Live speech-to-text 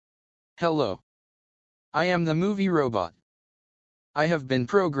Hello. I am the movie robot. I have been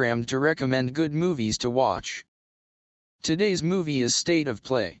programmed to recommend good movies to watch. Today's movie is State of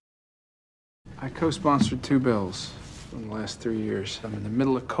Play. I co-sponsored 2 bills in the last 3 years. I'm in the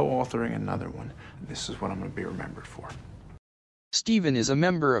middle of co-authoring another one. This is what I'm going to be remembered for. Stephen is a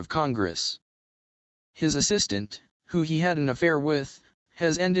member of Congress. His assistant, who he had an affair with,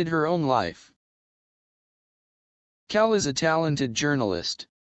 has ended her own life. Cal is a talented journalist.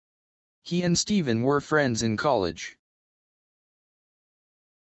 He and Stephen were friends in college.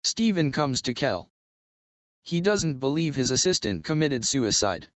 Stephen comes to Cal. He doesn't believe his assistant committed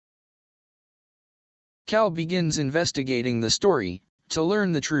suicide. Cal begins investigating the story, to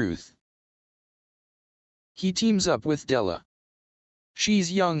learn the truth. He teams up with Della.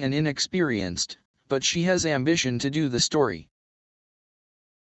 She's young and inexperienced, but she has ambition to do the story.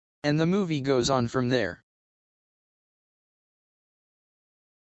 And the movie goes on from there.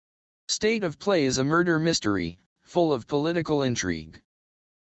 State of Play is a murder mystery, full of political intrigue.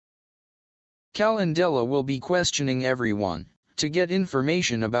 Cal and Della will be questioning everyone, to get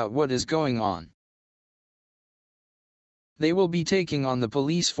information about what is going on. They will be taking on the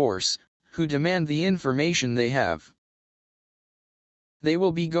police force, who demand the information they have. They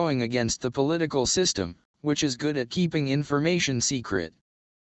will be going against the political system, which is good at keeping information secret.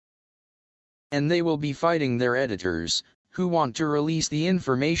 And they will be fighting their editors, who want to release the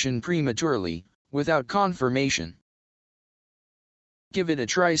information prematurely, without confirmation. Give it a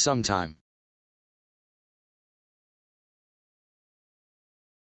try sometime.